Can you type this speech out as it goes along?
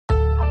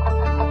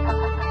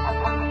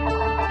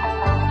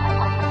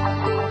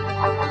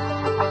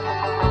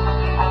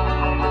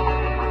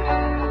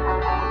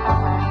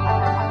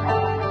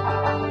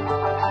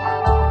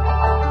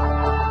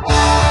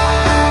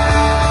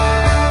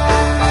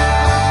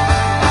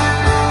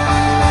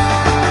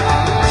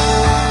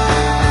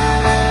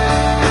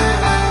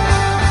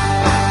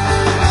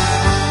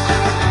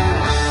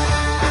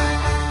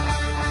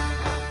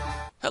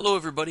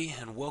everybody,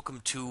 and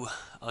welcome to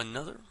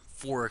another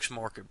Forex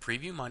Market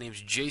Preview. My name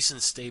is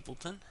Jason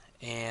Stapleton,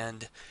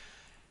 and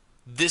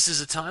this is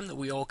a time that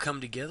we all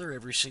come together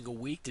every single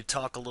week to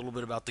talk a little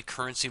bit about the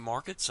currency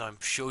markets. I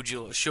show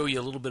you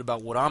a little bit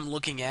about what I'm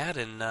looking at,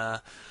 and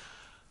I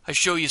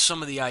show you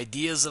some of the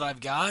ideas that I've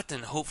got,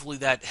 and hopefully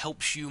that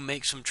helps you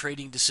make some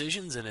trading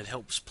decisions, and it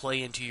helps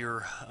play into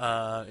your,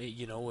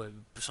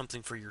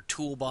 something for your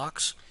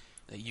toolbox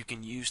that you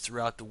can use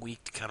throughout the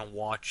week to kind of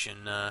watch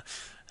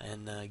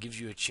and gives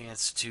you a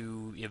chance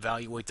to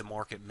evaluate the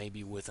market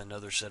maybe with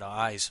another set of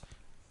eyes.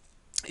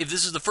 If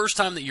this is the first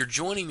time that you're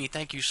joining me,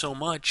 thank you so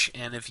much.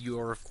 And if you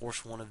are, of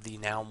course, one of the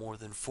now more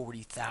than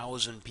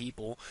 40,000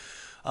 people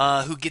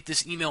who get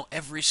this email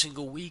every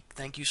single week,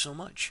 thank you so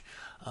much.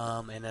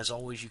 And as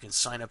always, you can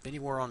sign up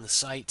anywhere on the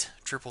site,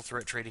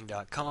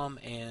 triplethreattrading.com,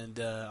 and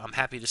I'm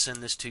happy to send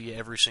this to you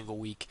every single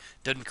week.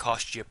 Doesn't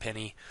cost you a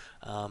penny.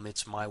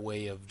 It's my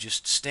way of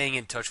just staying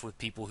in touch with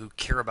people who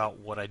care about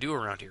what I do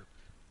around here.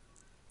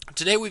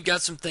 Today we've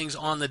got some things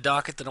on the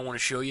docket that I want to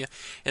show you,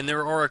 and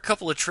there are a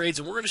couple of trades,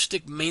 and we're going to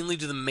stick mainly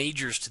to the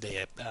majors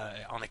today.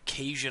 On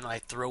occasion, I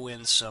throw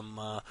in some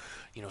of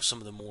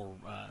the more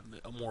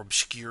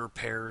obscure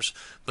pairs,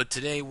 but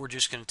today we're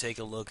just going to take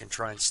a look and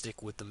try and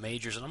stick with the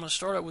majors. And I'm going to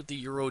start out with the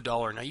euro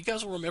dollar. Now, you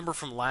guys will remember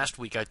from last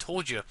week I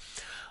told you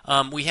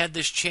we had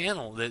this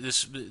channel,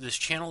 this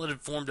channel that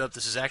had formed up.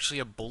 This is actually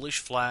a bullish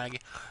flag.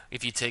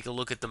 If you take a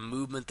look at the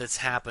movement that's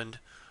happened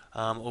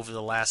over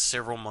the last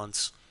several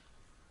months.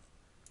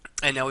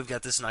 And now we've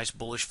got this nice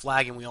bullish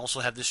flag, and we also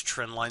have this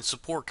trend line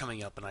support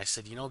coming up. And I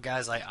said,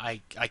 guys,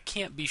 I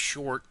can't be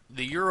short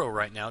the euro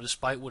right now,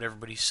 despite what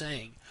everybody's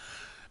saying,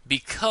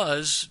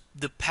 because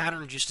the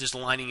pattern just is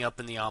lining up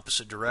in the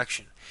opposite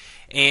direction.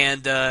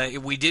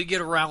 And we did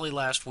get a rally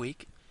last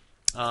week.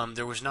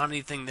 There was not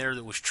anything there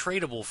that was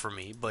tradable for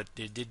me, but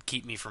it did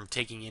keep me from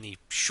taking any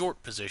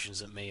short positions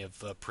that may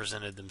have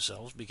presented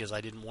themselves, because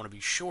I didn't want to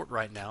be short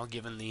right now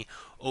given the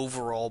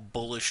overall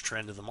bullish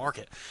trend of the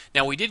market.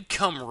 Now, we did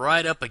come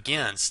right up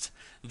against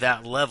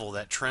that level,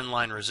 that trend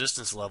line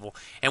resistance level,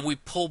 and we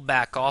pulled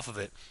back off of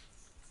it.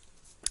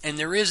 And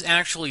there is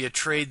actually a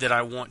trade that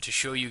I want to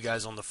show you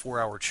guys on the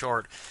 4-hour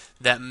chart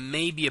that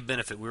may be a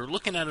benefit. We were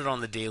looking at it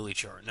on the daily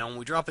chart. Now, when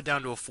we drop it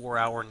down to a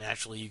 4-hour,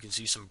 naturally you can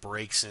see some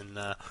breaks in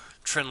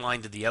trend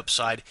line to the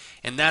upside.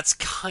 And that's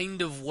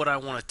kind of what I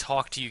want to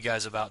talk to you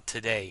guys about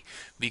today,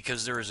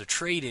 because there is a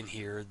trade in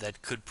here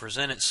that could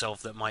present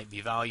itself that might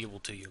be valuable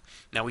to you.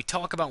 Now, we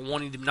talk about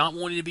not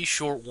wanting to be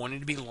short,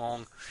 wanting to be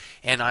long,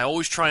 and I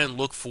always try and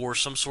look for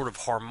some sort of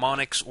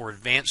harmonics or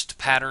advanced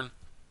pattern,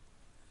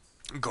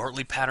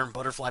 Gartley pattern,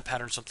 butterfly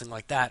pattern, something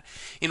like that,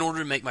 in order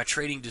to make my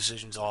trading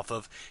decisions off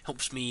of.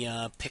 Helps me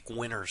pick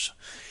winners.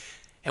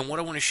 And what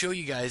I want to show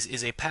you guys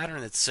is a pattern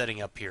that's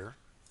setting up here.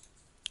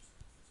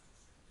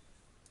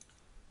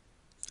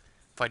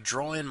 If I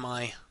draw in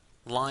my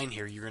line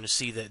here, you're going to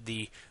see that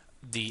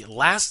the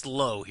last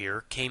low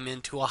here came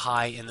into a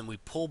high, and then we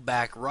pulled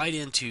back right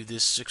into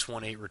this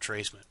 618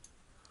 retracement.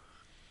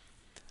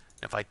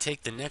 If I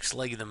take the next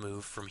leg of the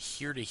move from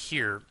here to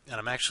here, and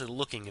I'm actually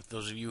looking, if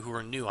those of you who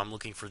are new, I'm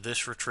looking for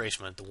this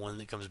retracement, the one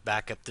that comes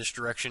back up this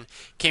direction,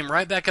 came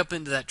right back up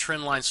into that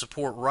trend line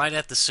support right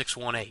at the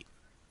 618.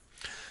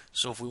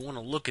 So if we want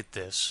to look at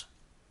this,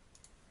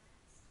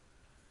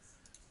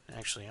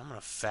 actually I'm going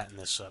to fatten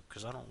this up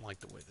because I don't like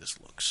the way this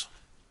looks.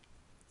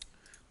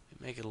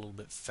 Make it a little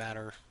bit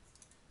fatter,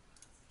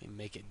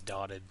 make it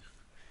dotted,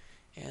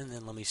 and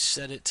then let me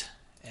set it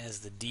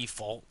as the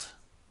default.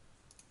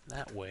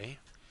 That way,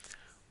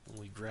 when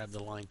we grab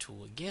the line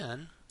tool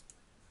again,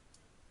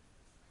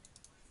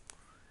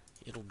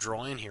 it'll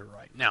draw in here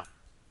right now.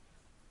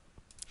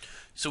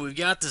 So we've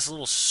got this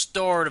little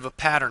start of a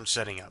pattern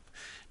setting up.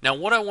 Now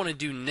what I want to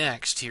do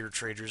next here,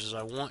 traders, is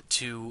I want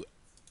to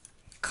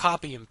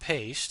copy and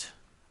paste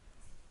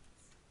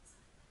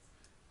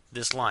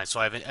this line. So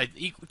I have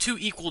two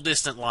equal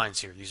distant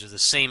lines here. These are the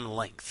same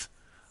length.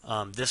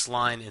 This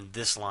line and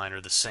this line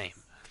are the same.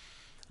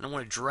 And I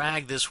want to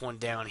drag this one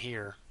down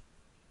here.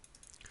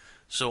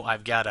 So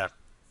I've got a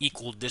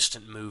equal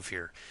distant move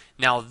here.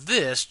 Now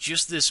this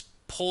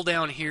pull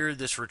down here,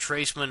 this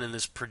retracement and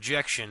this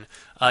projection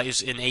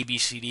is an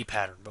ABCD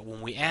pattern. But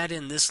when we add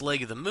in this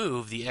leg of the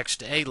move, the X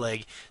to A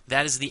leg,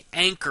 that is the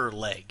anchor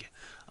leg.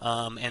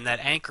 And that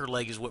anchor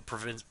leg is what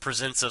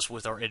presents us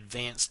with our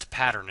advanced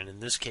pattern. And in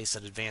this case,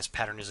 that advanced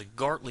pattern is a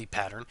Gartley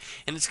pattern.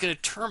 And it's going to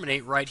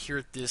terminate right here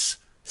at this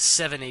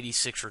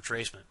 786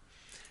 retracement.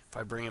 If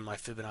I bring in my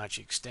Fibonacci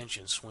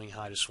extension, swing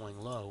high to swing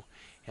low,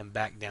 and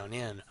back down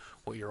in,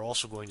 what you're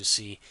also going to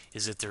see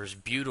is that there's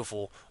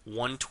beautiful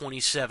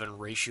 127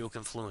 ratio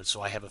confluence.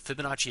 So I have a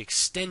Fibonacci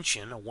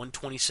extension, a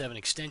 127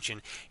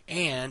 extension,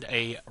 and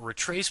a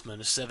retracement,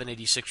 a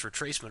 786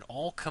 retracement,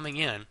 all coming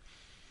in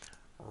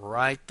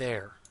right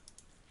there.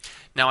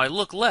 Now I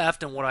look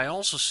left, and what I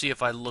also see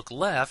if I look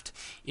left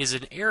is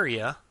an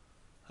area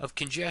of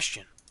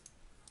congestion.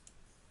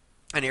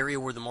 An area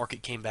where the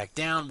market came back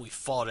down, we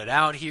fought it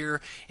out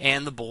here,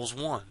 and the bulls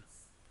won.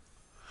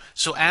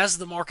 So as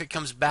the market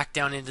comes back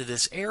down into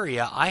this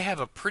area, I have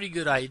a pretty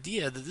good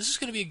idea that this is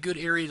going to be a good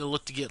area to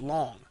look to get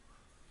long.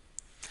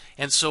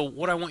 And so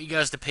what I want you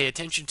guys to pay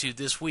attention to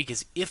this week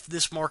is if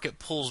this market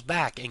pulls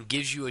back and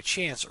gives you a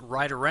chance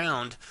right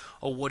around,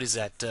 what is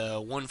that,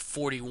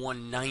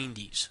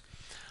 141.90s.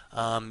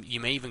 You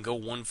may even go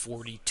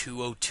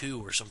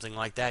 142.02 or something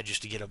like that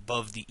just to get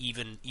above the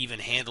even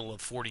handle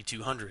of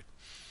 4,200.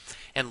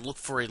 And look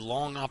for a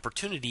long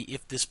opportunity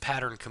if this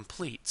pattern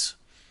completes.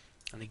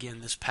 And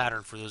again, this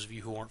pattern, for those of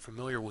you who aren't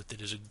familiar with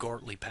it, is a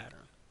Gartley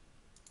pattern.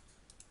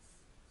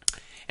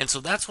 And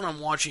so that's what I'm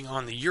watching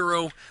on the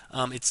euro.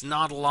 It's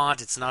not a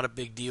lot. It's not a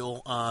big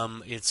deal.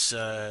 But it is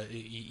a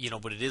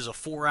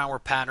 4-hour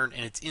pattern,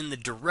 and it's in the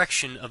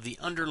direction of the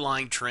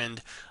underlying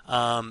trend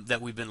that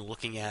we've been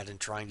looking at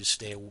and trying to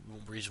stay.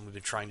 Reason we've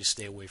been trying to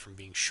stay away from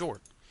being short.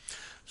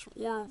 So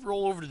we'll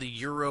roll over to the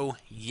euro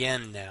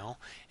yen now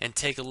and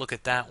take a look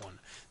at that one.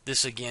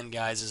 This again,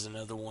 guys, is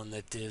another one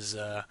that is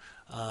a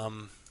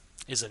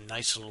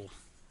nice little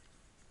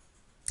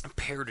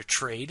pair to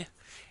trade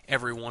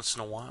every once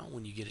in a while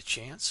when you get a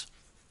chance.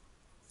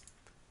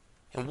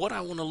 And what I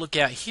want to look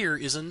at here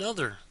is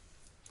another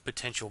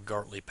potential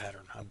Gartley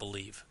pattern, I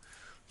believe.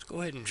 Let's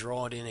go ahead and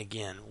draw it in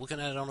again. Looking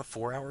at it on a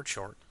 4-hour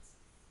chart.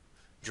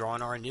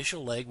 Drawing our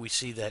initial leg, we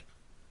see that,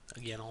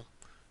 again, I'll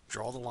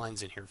draw the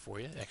lines in here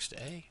for you. X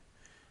to A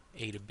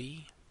to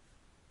B.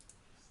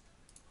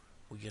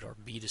 We get our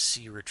B to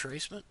C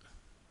retracement.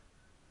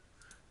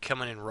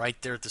 Coming in right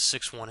there at the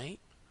 618.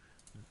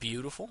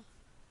 Beautiful.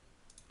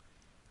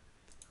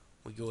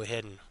 We go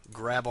ahead and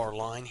grab our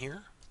line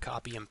here,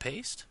 copy and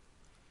paste.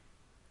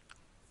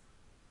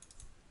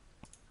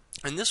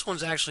 And this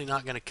one's actually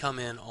not going to come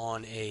in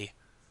on a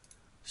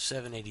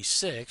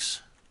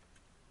 786.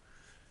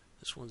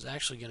 This one's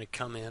actually going to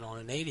come in on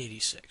an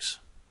 886.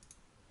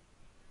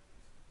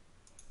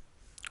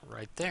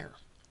 Right there.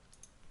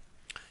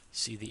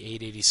 See the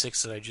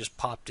 886 that I just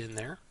popped in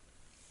there?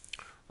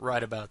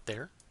 Right about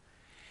there.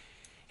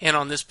 And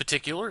on this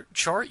particular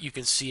chart, you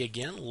can see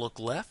again, look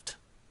left.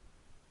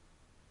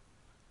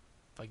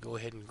 If I go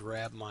ahead and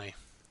grab my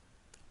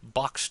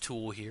box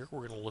tool here,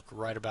 we're going to look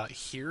right about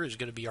here is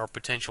going to be our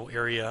potential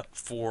area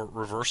for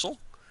reversal.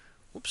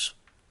 Whoops.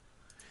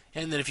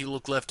 And then if you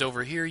look left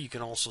over here, you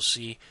can also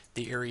see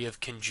the area of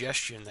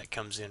congestion that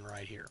comes in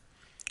right here,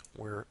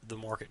 where the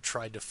market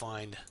tried to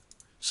find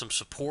some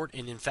support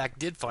and in fact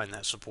did find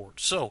that support.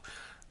 So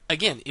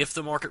again, if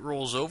the market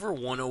rolls over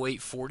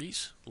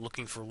 108.40s,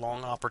 looking for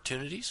long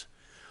opportunities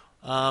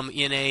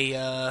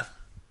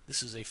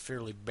this is a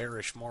fairly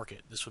bearish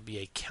market. This would be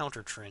a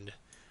counter trend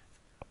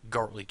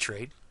Gartley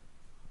trade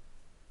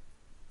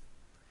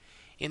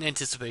in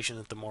anticipation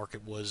that the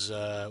market was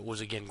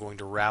again going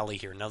to rally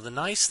here. Now the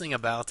nice thing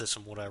about this,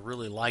 and what I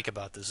really like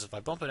about this, is if I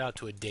bump it out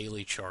to a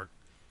daily chart,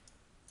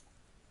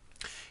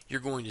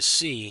 you're going to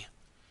see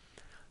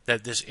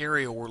that this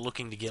area we're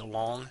looking to get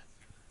long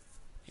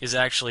is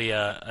actually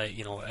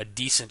a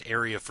decent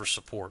area for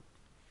support.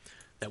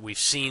 That we've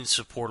seen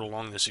support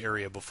along this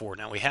area before.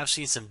 Now we have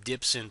seen some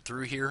dips in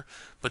through here,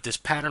 but this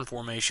pattern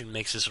formation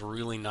makes this a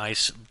really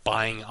nice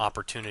buying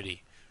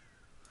opportunity.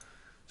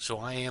 So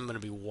I am going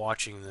to be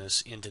watching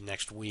this into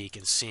next week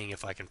and seeing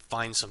if I can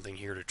find something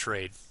here to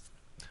trade.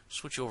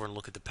 Switch over and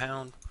look at the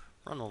pound.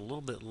 Run a little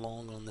bit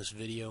long on this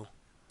video.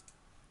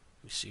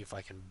 Let me see if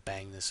I can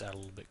bang this out a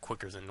little bit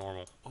quicker than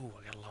normal. Oh,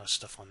 I got a lot of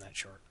stuff on that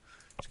chart.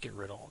 Let's get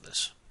rid of all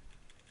this.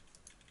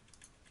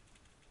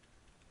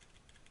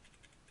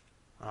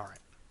 Alright.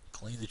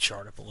 Clean the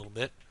chart up a little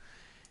bit,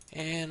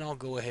 and I'll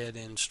go ahead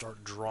and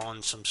start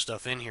drawing some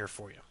stuff in here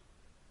for you.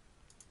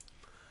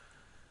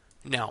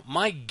 Now,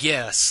 my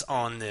guess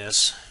on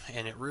this,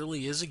 and it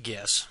really is a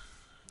guess,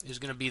 is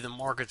going to be the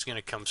market's going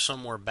to come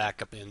somewhere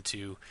back up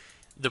into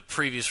the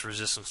previous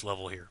resistance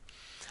level here.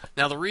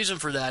 Now, the reason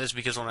for that is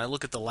because when I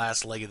look at the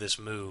last leg of this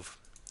move,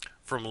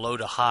 from low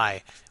to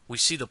high, we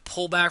see the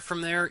pullback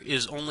from there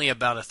is only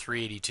about a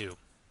 382.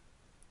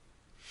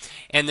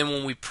 And then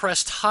when we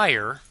pressed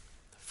higher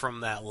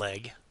from that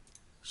leg,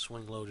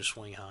 swing low to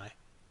swing high,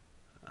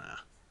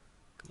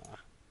 come on,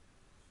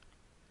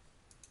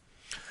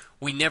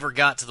 we never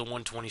got to the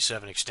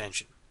 127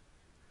 extension.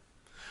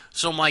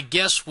 So my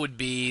guess would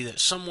be that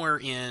somewhere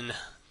in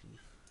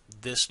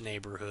this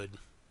neighborhood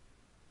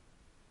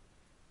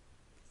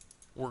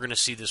we're going to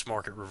see this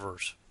market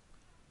reverse.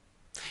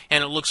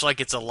 And it looks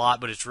like it's a lot,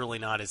 but it's really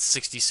not. It's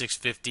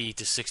 66.50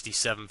 to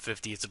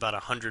 67.50. It's about a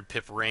 100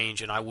 pip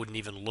range, and I wouldn't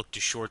even look to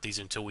short these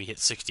until we hit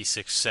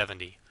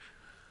 66.70.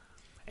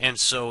 And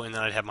then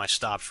I'd have my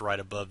stops right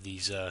above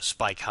these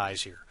spike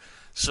highs here.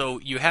 So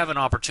you have an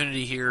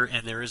opportunity here,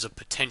 and there is a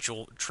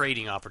potential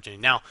trading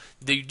opportunity. Now,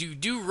 they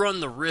do run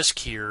the risk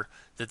here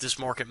that this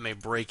market may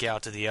break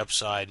out to the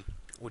upside,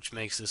 which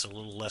makes this a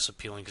little less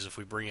appealing, because if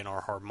we bring in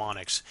our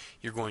harmonics,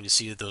 you're going to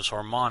see that those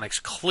harmonics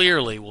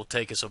clearly will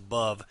take us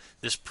above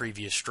this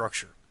previous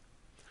structure.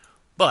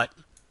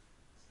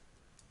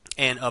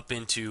 And up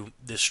into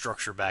this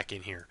structure back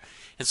in here.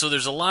 And so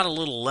there's a lot of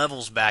little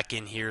levels back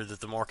in here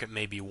that the market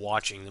may be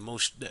watching.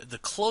 The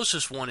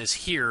closest one is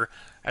here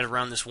at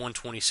around this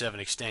 127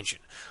 extension.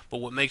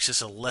 But what makes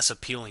this a less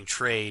appealing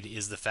trade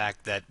is the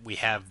fact that we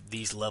have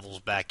these levels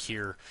back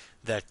here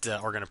that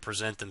are going to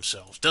present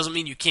themselves. Doesn't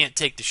mean you can't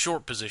take the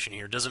short position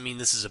here. Doesn't mean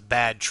this is a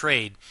bad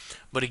trade.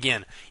 But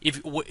again,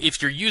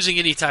 if you're using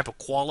any type of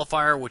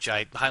qualifier, which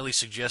I highly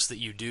suggest that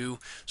you do,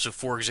 so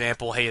for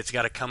example, hey, it's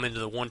got to come into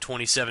the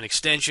 127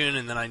 extension,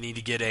 and then I need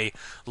to get a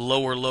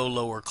lower low,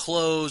 lower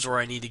close, or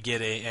I need to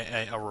get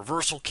a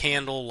reversal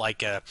candle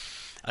like a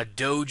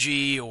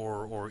doji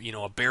or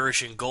a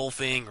bearish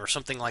engulfing or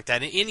something like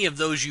that. And any of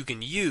those you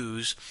can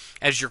use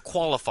as your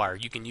qualifier.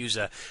 You can use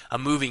a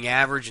moving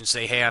average and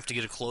say, hey, I have to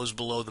get a close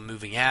below the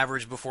moving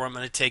average before I'm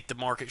going to take the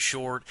market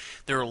short.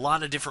 There are a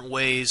lot of different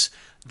ways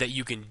that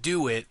you can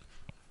do it.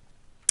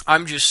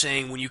 I'm just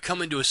saying when you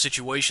come into a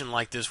situation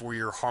like this where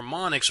your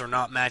harmonics are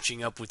not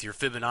matching up with your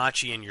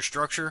Fibonacci and your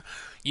structure,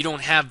 you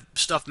don't have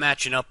stuff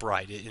matching up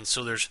right. And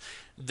so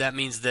that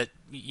means that,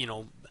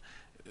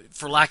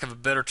 for lack of a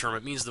better term,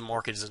 it means the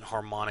market isn't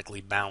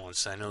harmonically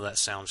balanced. I know that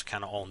sounds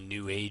kind of all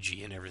new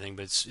agey and everything,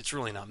 but it's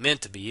really not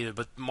meant to be either.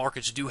 But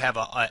markets do have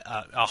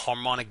a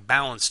harmonic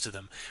balance to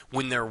them.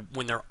 When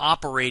they're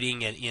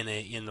operating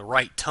in the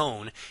right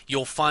tone,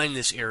 you'll find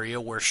this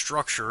area where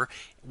structure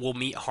will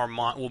meet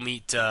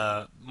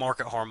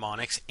market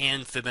harmonics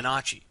and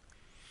Fibonacci,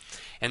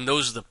 and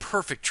those are the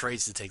perfect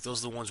trades to take.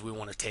 Those are the ones we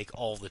want to take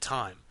all the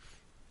time.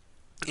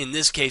 In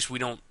this case, we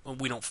don't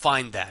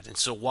find that, and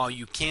so while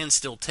you can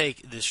still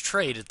take this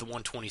trade at the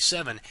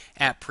 127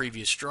 at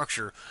previous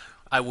structure,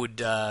 I would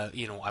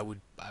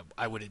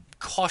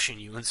caution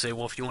you and say,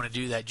 well, if you want to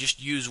do that,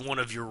 just use one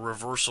of your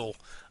reversal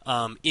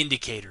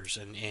indicators,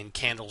 and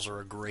candles are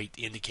a great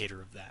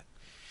indicator of that.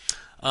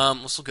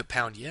 Let's look at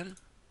pound yen.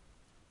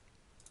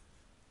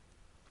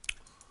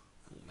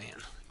 Oh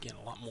man, again,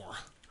 a lot more.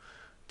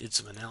 Did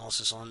some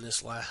analysis on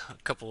this a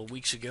couple of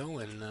weeks ago,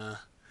 and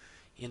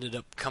ended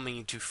up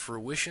coming to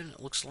fruition, it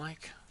looks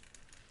like.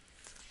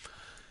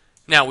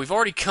 Now, we've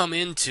already come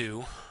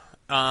into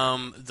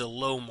the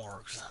low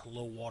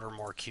water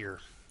mark here.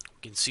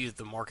 You can see that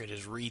the market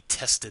has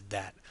retested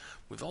that.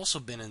 We've also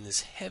been in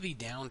this heavy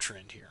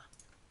downtrend here.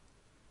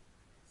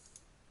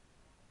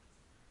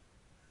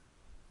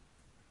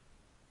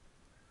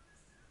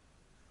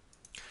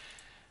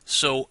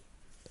 So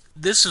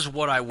this is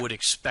what I would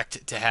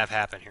expect to have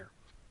happen here.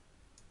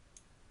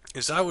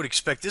 Is I would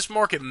expect this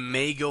market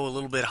may go a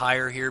little bit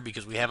higher here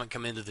because we haven't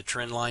come into the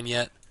trend line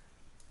yet.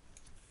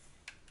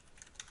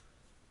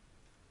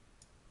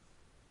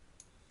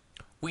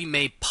 We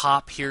may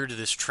pop here to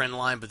this trend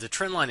line, but the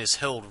trend line is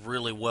held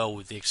really well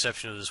with the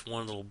exception of this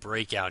one little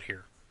breakout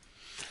here.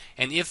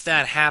 And if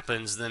that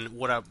happens, then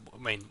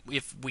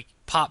if we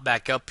pop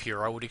back up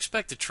here, I would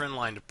expect the trend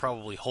line to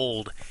probably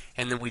hold,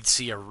 and then we'd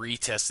see a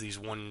retest of these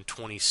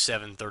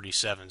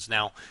 127.37s.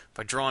 Now, if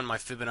I draw on my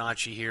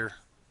Fibonacci here,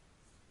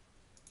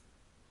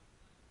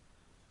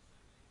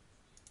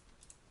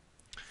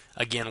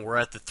 again, we're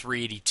at the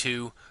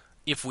 382.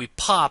 If we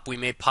pop, we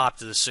may pop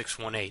to the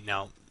 618.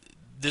 Now,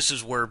 this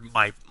is where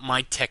my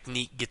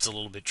technique gets a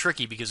little bit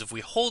tricky, because if we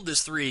hold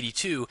this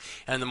 382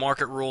 and the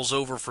market rolls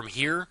over from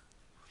here,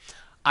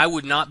 I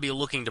would not be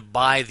looking to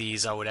buy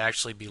these. I would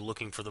actually be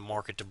looking for the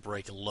market to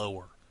break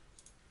lower.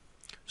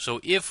 So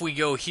if we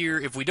go here,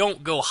 if we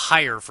don't go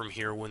higher from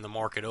here when the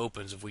market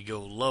opens, if we go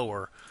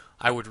lower,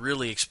 I would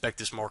really expect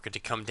this market to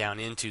come down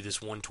into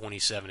this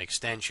 127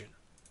 extension.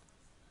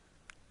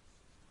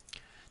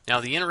 Now,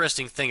 the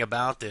interesting thing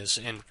about this,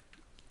 and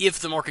if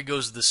the market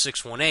goes to the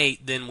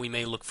 618, then we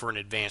may look for an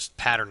advanced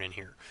pattern in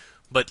here.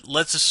 But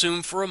let's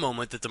assume for a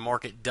moment that the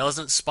market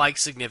doesn't spike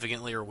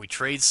significantly, or we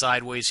trade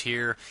sideways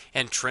here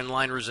and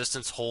trendline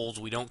resistance holds,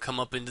 we don't come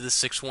up into the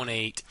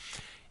 618,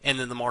 and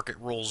then the market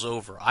rolls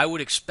over. I would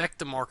expect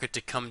the market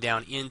to come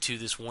down into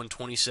this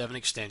 127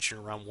 extension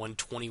around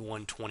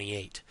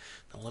 121.28.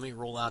 Now let me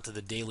roll out to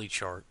the daily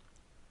chart.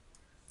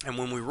 And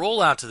when we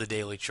roll out to the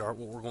daily chart,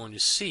 what we're going to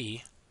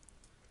see,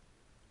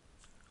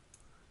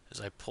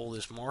 as I pull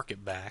this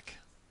market back,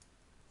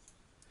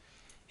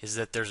 is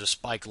that there's a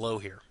spike low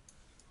here.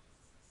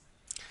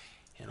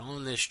 And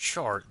on this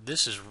chart,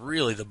 this is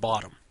really the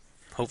bottom.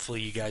 Hopefully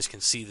you guys can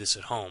see this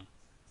at home.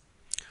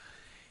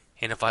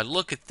 And if I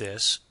look at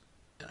this,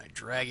 and I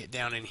drag it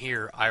down in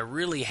here, I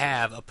really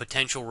have a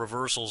potential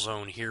reversal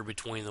zone here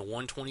between the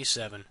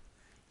 127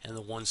 and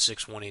the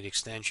 1618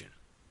 extension.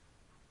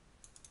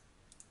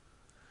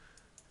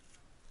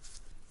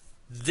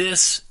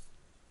 This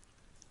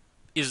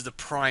is the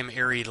prime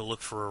area to look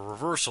for a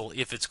reversal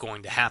if it's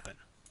going to happen.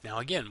 Now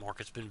again,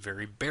 market's been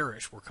very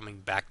bearish. We're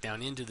coming back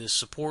down into this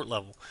support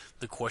level.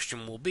 The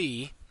question will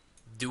be,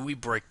 do we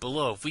break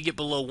below? If we get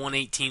below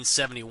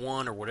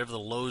 118.71 or whatever the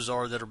lows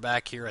are that are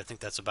back here, I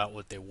think that's about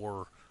what they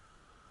were.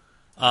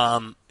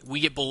 We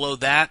get below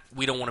that,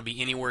 we don't want to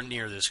be anywhere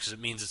near this because it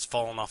means it's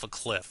fallen off a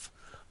cliff.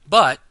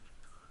 But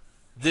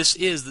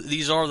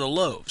these are the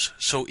lows.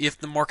 So if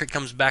the market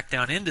comes back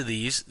down into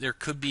these, there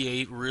could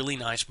be a really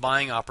nice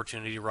buying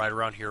opportunity right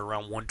around here,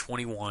 around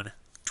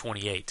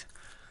 121.28.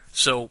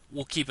 So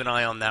we'll keep an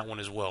eye on that one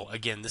as well.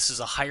 Again, this is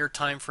a higher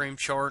time frame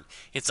chart.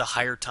 It's a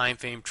higher time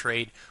frame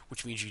trade,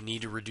 which means you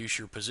need to reduce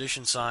your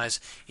position size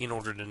in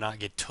order to not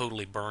get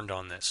totally burned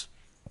on this.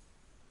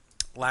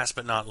 Last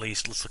but not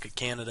least, let's look at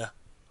Canada.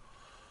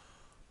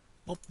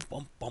 Bum,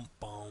 bum, bum,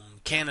 bum.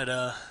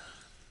 Canada.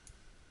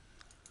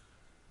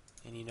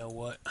 And you know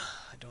what?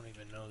 I don't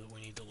even know that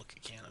we need to look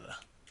at Canada.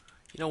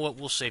 You know what?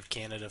 We'll save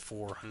Canada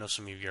for. I know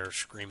some of you are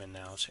screaming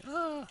now, saying,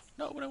 "Oh,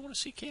 no, but I want to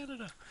see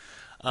Canada."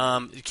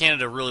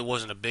 Canada really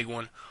wasn't a big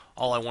one.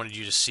 All I wanted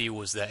you to see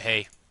was that,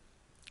 hey,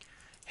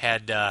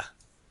 had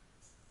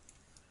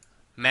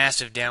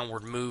massive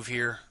downward move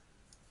here.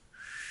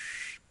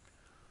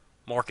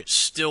 Market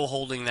still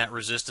holding that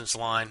resistance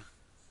line.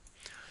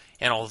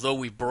 And although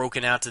we've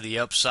broken out to the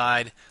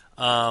upside,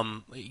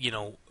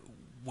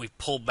 we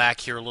pulled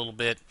back here a little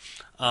bit.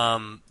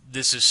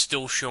 This is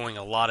still showing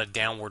a lot of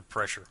downward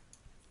pressure.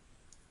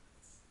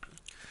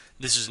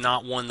 This is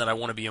not one that I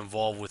want to be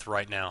involved with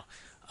right now.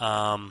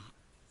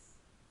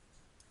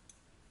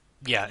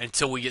 Yeah,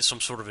 until we get some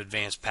sort of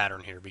advanced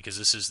pattern here, because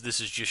this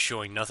is just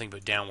showing nothing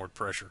but downward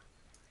pressure.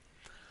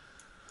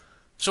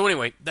 So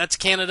anyway, that's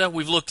Canada.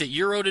 We've looked at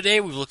Euro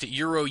today. We've looked at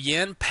Euro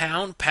Yen,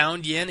 Pound,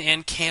 Pound Yen,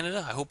 and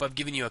Canada. I hope I've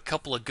given you a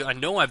couple of I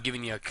know I've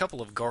given you a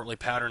couple of Gartley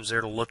patterns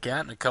there to look at,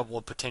 and a couple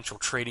of potential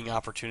trading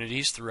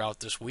opportunities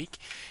throughout this week.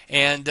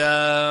 And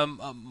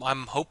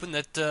I'm hoping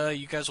that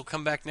you guys will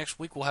come back next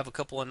week. We'll have a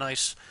couple of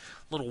nice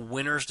little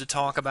winners to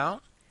talk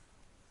about.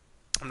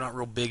 I'm not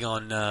real big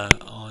on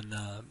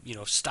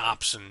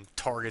stops and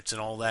targets and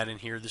all that in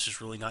here. This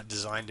is really not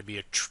designed to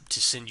be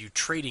to send you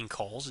trading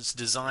calls. It's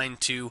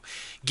designed to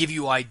give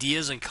you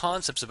ideas and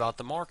concepts about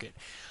the market.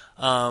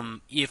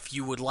 If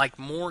you would like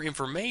more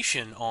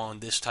information on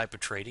this type of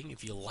trading,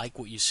 if you like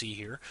what you see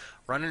here,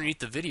 right underneath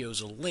the video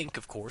is a link,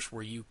 of course,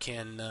 where you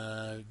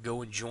can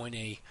go and join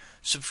a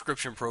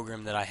subscription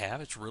program that I have.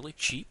 It's really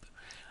cheap.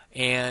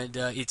 And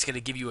it's going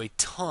to give you a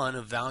ton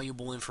of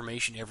valuable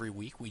information every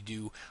week. We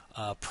do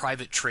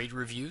private trade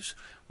reviews.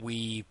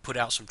 We put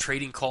out some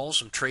trading calls,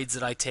 some trades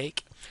that I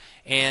take,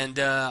 and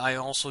I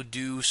also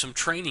do some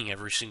training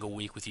every single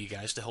week with you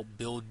guys to help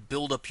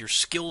build up your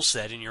skill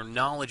set and your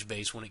knowledge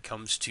base when it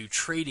comes to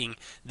trading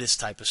this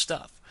type of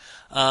stuff.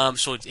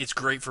 So it's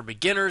great for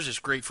beginners, it's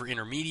great for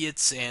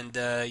intermediates, and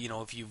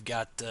if you've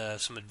got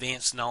some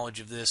advanced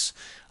knowledge of this,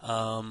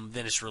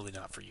 then it's really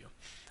not for you,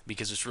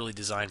 because it's really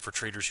designed for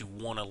traders who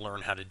want to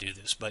learn how to do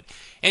this. But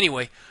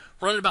anyway,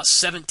 we're running about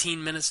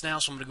 17 minutes now,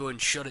 so I'm going to go ahead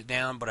and shut it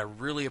down. But I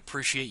really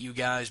appreciate you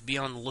guys. Be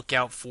on the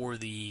lookout for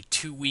the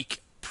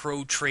 2-week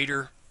Pro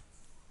Trader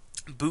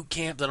boot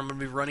camp that I'm going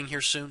to be running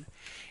here soon.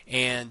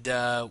 And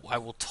I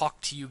will talk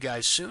to you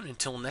guys soon.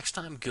 Until next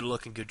time, good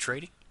luck and good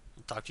trading.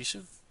 We'll talk to you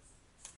soon.